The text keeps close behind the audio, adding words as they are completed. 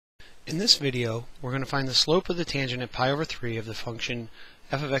In this video, we're going to find the slope of the tangent at pi over 3 of the function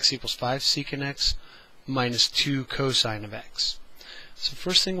f of x equals 5 secant x minus 2 cosine of x. So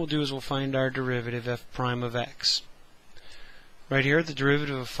first thing we'll do is we'll find our derivative f prime of x. Right here, the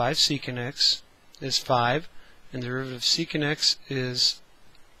derivative of 5 secant x is 5, and the derivative of secant x is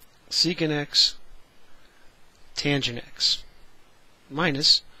secant x tangent x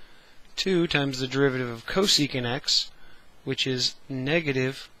minus 2 times the derivative of cosecant x, which is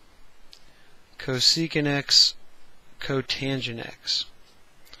negative cosecant x cotangent x.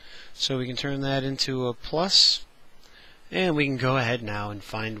 So we can turn that into a plus, and we can go ahead now and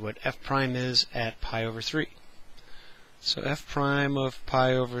find what f prime is at pi over 3. So f prime of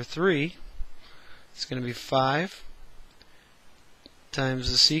pi over 3 is going to be 5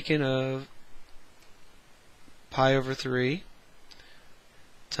 times the secant of pi over 3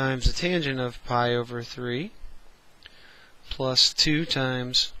 times the tangent of pi over 3 plus 2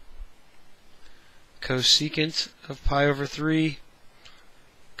 times cosecant of pi over 3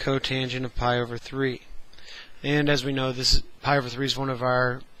 cotangent of pi over 3. And as we know, this pi over 3 is one of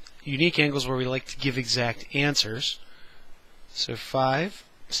our unique angles where we like to give exact answers. So 5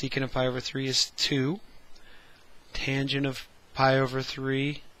 secant of pi over 3 is 2. Tangent of pi over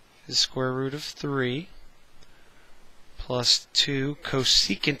 3 is square root of 3 plus 2.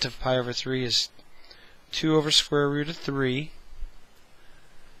 Cosecant of pi over 3 is 2 over square root of 3.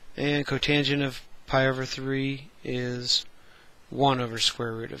 And cotangent of pi over 3 is 1 over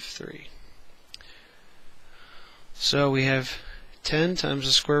square root of 3. So we have 10 times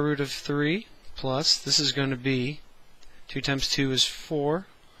the square root of 3 plus, this is going to be 2 times 2 is 4.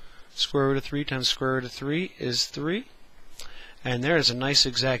 Square root of 3 times square root of 3 is 3. And there is a nice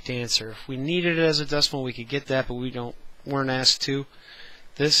exact answer. If we needed it as a decimal, we could get that, but weren't asked to.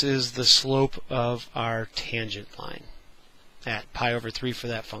 This is the slope of our tangent line at pi over 3 for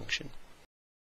that function.